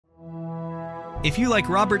If you like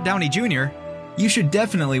Robert Downey Jr., you should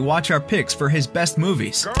definitely watch our picks for his best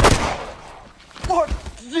movies. What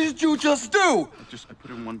did you just do? I put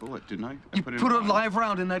in one bullet, didn't I? You put a live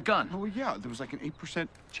round in that gun. Oh, yeah. There was like an 8%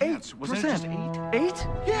 chance. 8%? Wasn't it just 8? 8?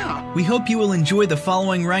 Yeah. We hope you will enjoy the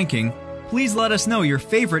following ranking. Please let us know your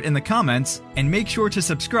favorite in the comments, and make sure to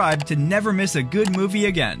subscribe to never miss a good movie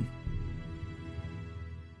again.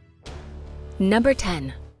 Number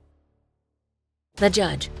 10. The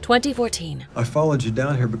Judge, 2014. I followed you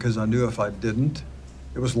down here because I knew if I didn't,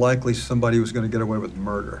 it was likely somebody was going to get away with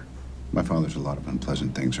murder. My father's a lot of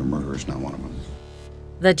unpleasant things, and murder is not one of them.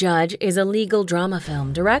 The Judge is a legal drama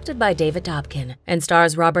film directed by David Dobkin and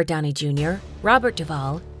stars Robert Downey Jr., Robert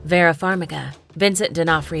Duvall, Vera Farmiga, Vincent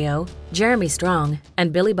D'Onofrio, Jeremy Strong,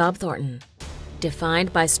 and Billy Bob Thornton.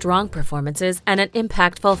 Defined by strong performances and an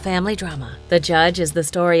impactful family drama, The Judge is the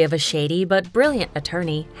story of a shady but brilliant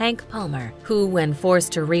attorney, Hank Palmer, who, when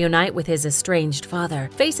forced to reunite with his estranged father,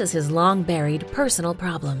 faces his long-buried personal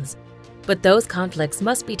problems. But those conflicts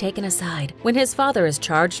must be taken aside when his father is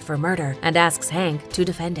charged for murder and asks Hank to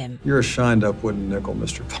defend him. You're a shined-up wooden nickel,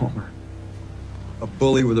 Mr. Palmer. A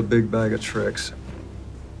bully with a big bag of tricks.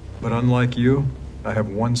 But unlike you, I have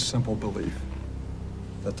one simple belief.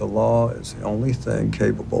 That the law is the only thing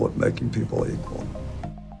capable of making people equal.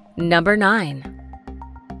 Number 9.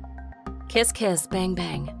 Kiss Kiss Bang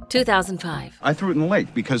Bang, 2005. I threw it in the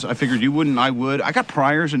lake because I figured you wouldn't, I would. I got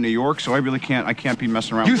priors in New York, so I can't be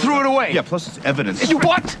messing around. You threw it away? Yeah, plus it's evidence. You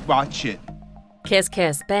what? Watch it. Kiss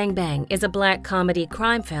Kiss Bang Bang is a black comedy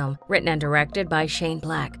crime film written and directed by Shane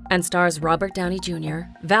Black and stars Robert Downey Jr.,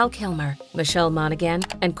 Val Kilmer, Michelle Monaghan,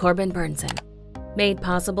 and Corbin Burnson. Made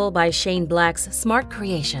possible by Shane Black's smart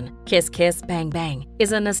creation, Kiss Kiss Bang Bang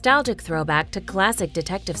is a nostalgic throwback to classic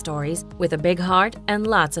detective stories with a big heart and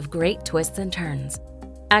lots of great twists and turns.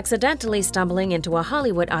 Accidentally stumbling into a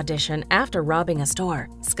Hollywood audition after robbing a store,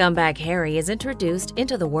 scumbag Harry is introduced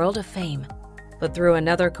into the world of fame, but through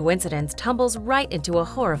another coincidence tumbles right into a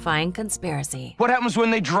horrifying conspiracy. What happens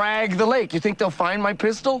when they drag the lake? You think they'll find my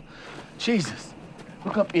pistol? Jesus.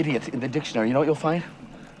 Look up idiot in the dictionary. You know what you'll find?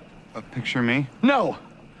 Picture me? No!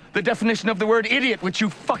 The definition of the word idiot, which you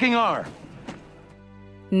fucking are.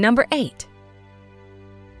 Number 8.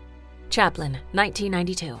 Chaplin,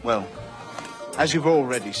 1992. Well, as you've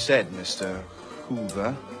already said, Mr.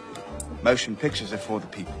 Hoover, motion pictures are for the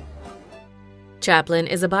people. Chaplin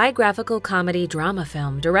is a biographical comedy drama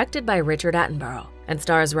film directed by Richard Attenborough and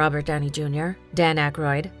stars Robert Downey Jr., Dan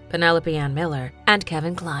Aykroyd, Penelope Ann Miller, and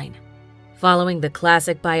Kevin Kline. Following the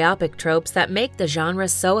classic biopic tropes that make the genre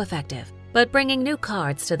so effective, but bringing new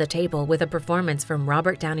cards to the table with a performance from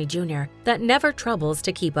Robert Downey Jr. that never troubles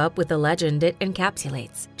to keep up with the legend it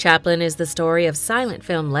encapsulates. Chaplin is the story of silent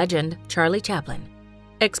film legend Charlie Chaplin.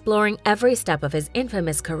 Exploring every step of his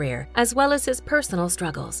infamous career, as well as his personal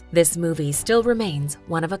struggles, this movie still remains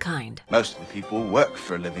one of a kind. Most of the people work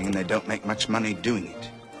for a living and they don't make much money doing it.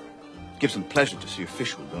 It gives them pleasure to see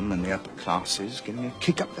officialdom and the upper classes getting a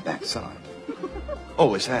kick up the backside.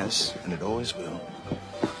 Always has, and it always will.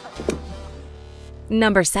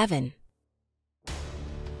 Number 7.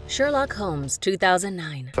 Sherlock Holmes,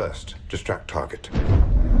 2009. First, distract target.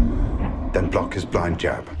 Then block his blind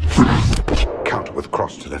jab. Counter with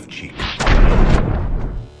cross to left cheek.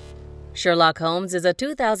 Sherlock Holmes is a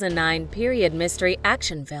 2009 period mystery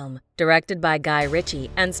action film directed by Guy Ritchie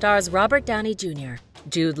and stars Robert Downey Jr.,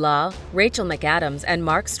 Jude Law, Rachel McAdams, and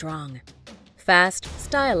Mark Strong. Fast,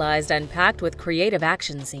 stylized, and packed with creative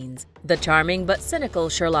action scenes, the charming but cynical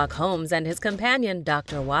Sherlock Holmes and his companion,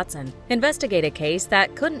 Dr. Watson, investigate a case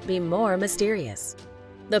that couldn't be more mysterious.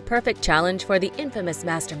 The perfect challenge for the infamous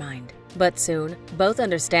mastermind. But soon, both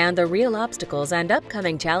understand the real obstacles and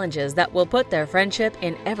upcoming challenges that will put their friendship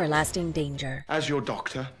in everlasting danger. As your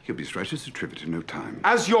doctor, he'll be straight as a trivet in no time.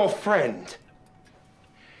 As your friend.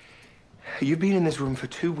 You've been in this room for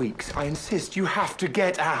 2 weeks. I insist you have to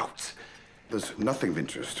get out. There's nothing of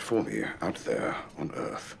interest for me out there on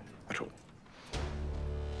Earth at all.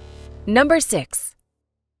 Number 6.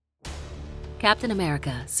 Captain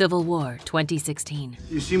America: Civil War, 2016.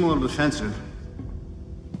 You seem a little defensive.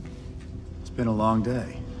 It's been a long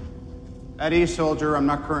day. At ease, soldier. I'm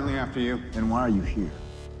not currently after you. Then why are you here?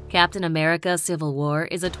 Captain America: Civil War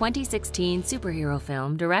is a 2016 superhero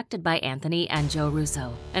film directed by Anthony and Joe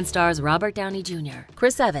Russo and stars Robert Downey Jr.,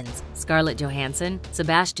 Chris Evans, Scarlett Johansson,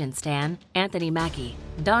 Sebastian Stan, Anthony Mackie,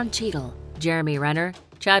 Don Cheadle, Jeremy Renner,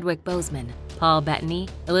 Chadwick Boseman, Paul Bettany,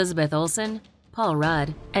 Elizabeth Olsen, Paul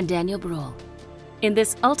Rudd, and Daniel Bruhl. In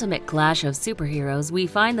this ultimate clash of superheroes, we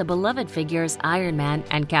find the beloved figures Iron Man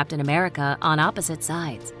and Captain America on opposite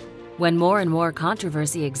sides. When more and more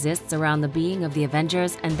controversy exists around the being of the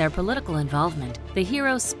Avengers and their political involvement, the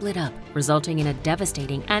heroes split up, resulting in a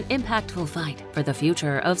devastating and impactful fight for the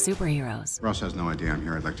future of superheroes. Ross has no idea I'm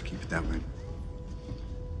here. I'd like to keep it that way.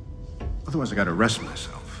 Otherwise, I gotta arrest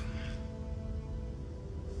myself.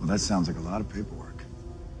 Well, that sounds like a lot of paperwork.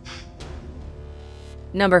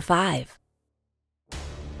 Number 5.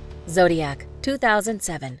 Zodiac,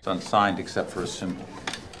 2007. It's unsigned except for a symbol.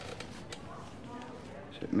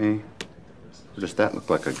 Is it me? Does that look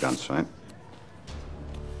like a gun sight?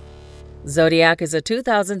 Zodiac is a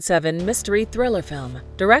 2007 mystery thriller film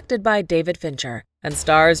directed by David Fincher and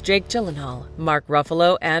stars Jake Gyllenhaal, Mark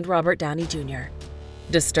Ruffalo, and Robert Downey Jr.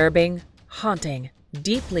 Disturbing, haunting,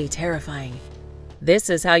 deeply terrifying. This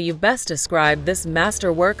is how you best describe this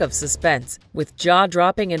masterwork of suspense with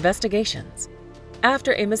jaw-dropping investigations.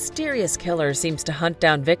 After a mysterious killer seems to hunt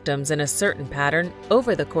down victims in a certain pattern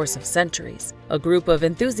over the course of centuries, a group of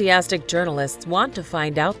enthusiastic journalists want to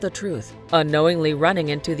find out the truth, unknowingly running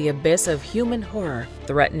into the abyss of human horror,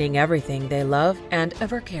 threatening everything they love and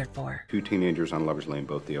ever cared for. 2 teenagers on Lover's Lane,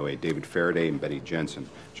 both DOA. David Faraday and Betty Jensen.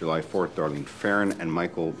 July 4th, Darlene Farron and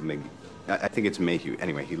Michael I think it's Mayhew.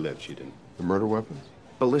 Anyway, he lived, she didn't. The murder weapons?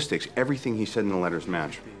 Ballistics. Everything he said in the letters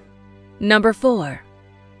match. Number 4.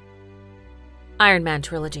 Iron Man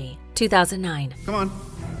Trilogy, 2009. Come on.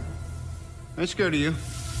 Let's go to you.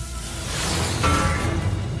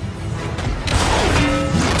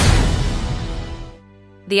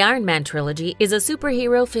 The Iron Man Trilogy is a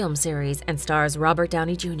superhero film series and stars Robert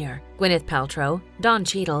Downey Jr., Gwyneth Paltrow, Don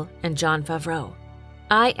Cheadle, and Jon Favreau.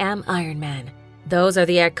 I am Iron Man. Those are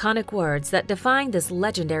the iconic words that define this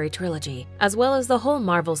legendary trilogy, as well as the whole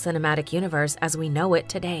Marvel Cinematic Universe as we know it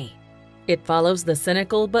today. It follows the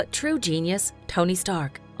cynical but true genius, Tony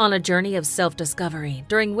Stark, on a journey of self-discovery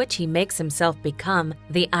during which he makes himself become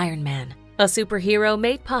the Iron Man, a superhero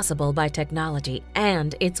made possible by technology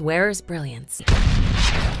and its wearer's brilliance.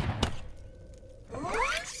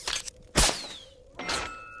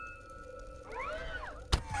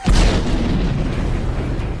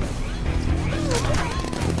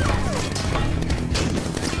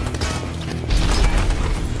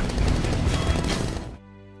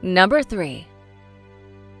 Number 3.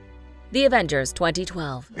 The Avengers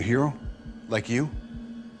 2012. A hero? Like you?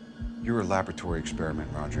 You're a laboratory experiment,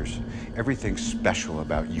 Rogers. Everything special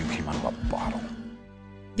about you came out of a bottle.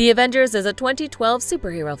 The Avengers is a 2012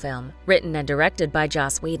 superhero film written and directed by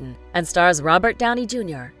Joss Whedon and stars Robert Downey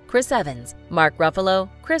Jr., Chris Evans, Mark Ruffalo,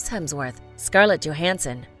 Chris Hemsworth, Scarlett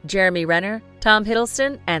Johansson, Jeremy Renner, Tom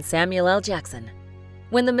Hiddleston, and Samuel L. Jackson.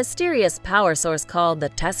 When the mysterious power source called the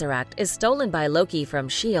Tesseract is stolen by Loki from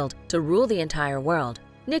S.H.I.E.L.D. to rule the entire world,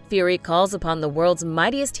 Nick Fury calls upon the world's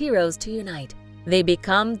mightiest heroes to unite. They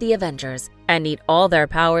become the Avengers and need all their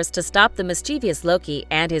powers to stop the mischievous Loki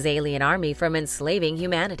and his alien army from enslaving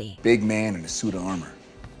humanity. Big man in a suit of armor.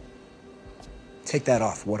 Take that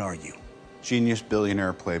off, what are you? Genius,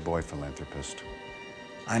 billionaire, playboy, philanthropist.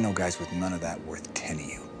 I know guys with none of that worth 10 of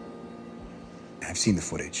you. I've seen the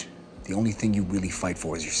footage. The only thing you really fight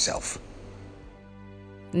for is yourself.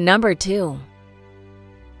 Number 2.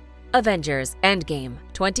 Avengers Endgame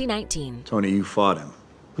 2019. Tony, you fought him.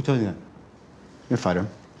 Who told you that? You fight him.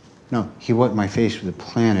 No, he wiped my face with a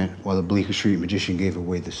planet while the Bleecker Street magician gave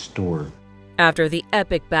away the store. After the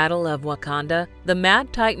epic battle of Wakanda, the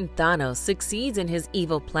Mad Titan Thanos succeeds in his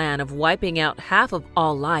evil plan of wiping out half of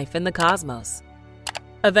all life in the cosmos.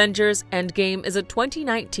 Avengers Endgame is a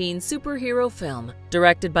 2019 superhero film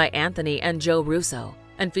directed by Anthony and Joe Russo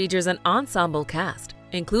and features an ensemble cast,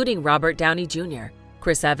 including Robert Downey Jr.,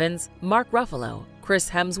 Chris Evans, Mark Ruffalo, Chris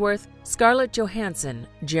Hemsworth, Scarlett Johansson,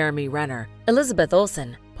 Jeremy Renner, Elizabeth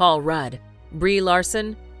Olsen, Paul Rudd, Brie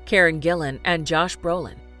Larson, Karen Gillan, and Josh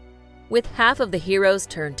Brolin. With half of the heroes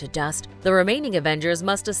turned to dust, the remaining Avengers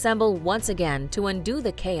must assemble once again to undo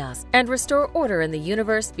the chaos and restore order in the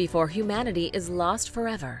universe before humanity is lost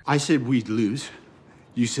forever. I said we'd lose.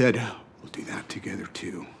 You said, we'll do that together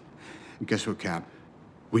too. And guess what, Cap?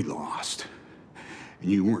 We lost.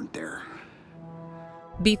 And you weren't there.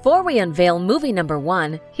 Before we unveil movie number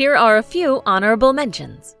 1, here are a few honorable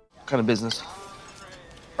mentions. What kind of business?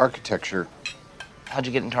 Architecture. How'd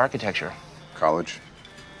you get into architecture? College.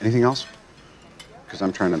 Anything else? Because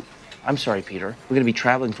I'm trying to... I'm sorry, Peter. We're going to be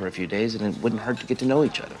traveling for a few days, and it wouldn't hurt to get to know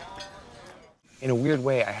each other. In a weird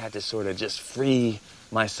way, I had to sort of just free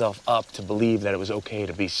myself up to believe that it was okay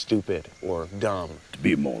to be stupid or dumb. To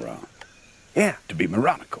be a moron. Yeah. To be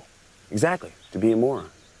moronical. Exactly. To be a moron.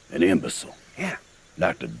 An imbecile. Yeah.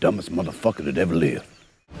 Like the dumbest motherfucker that ever lived.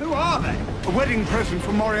 Who are they? A wedding present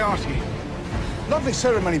for Moriarty. Lovely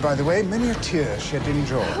ceremony, by the way. Many a tear shed in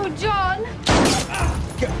joy. Oh, John!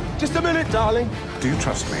 Just a minute, darling. Do you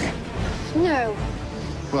trust me? No.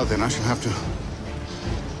 Well, then I shall have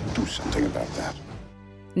to do something about that.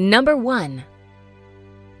 Number 1.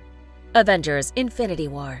 Avengers: Infinity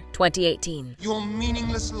War 2018. Your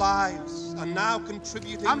meaningless lives are now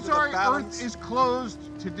contributing I'm to sorry, the balance. Earth is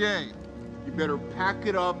closed today. You better pack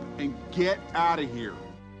it up and get out of here.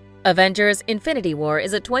 Avengers: Infinity War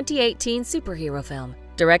is a 2018 superhero film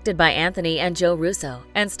directed by Anthony and Joe Russo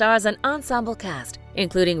and stars an ensemble cast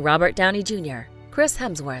including Robert Downey Jr., Chris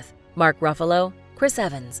Hemsworth, Mark Ruffalo, Chris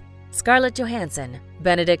Evans, Scarlett Johansson,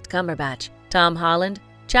 Benedict Cumberbatch, Tom Holland,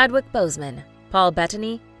 Chadwick Boseman, Paul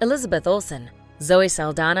Bettany, Elizabeth Olsen, Zoe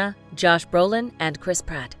Saldana, Josh Brolin, and Chris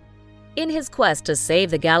Pratt. In his quest to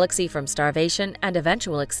save the galaxy from starvation and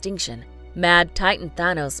eventual extinction, Mad Titan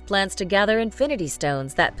Thanos plans to gather Infinity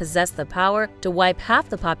Stones that possess the power to wipe half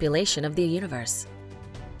the population of the universe.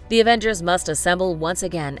 The Avengers must assemble once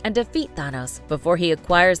again and defeat Thanos before he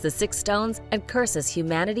acquires the 6 stones and curses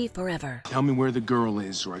humanity forever. Tell me where the girl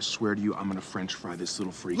is, or I swear to you, I'm gonna French fry this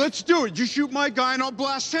little freak. Let's do it. You shoot my guy and I'll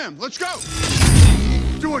blast him. Let's go.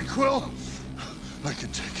 Do it, Quill. I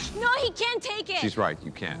can take it. No, he can't take it. She's right,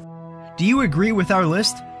 you can't. Do you agree with our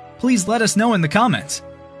list? Please let us know in the comments.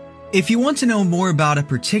 If you want to know more about a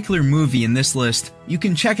particular movie in this list, you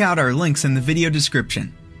can check out our links in the video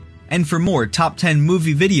description. And for more top 10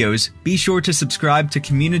 movie videos, be sure to subscribe to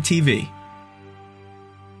communiTV.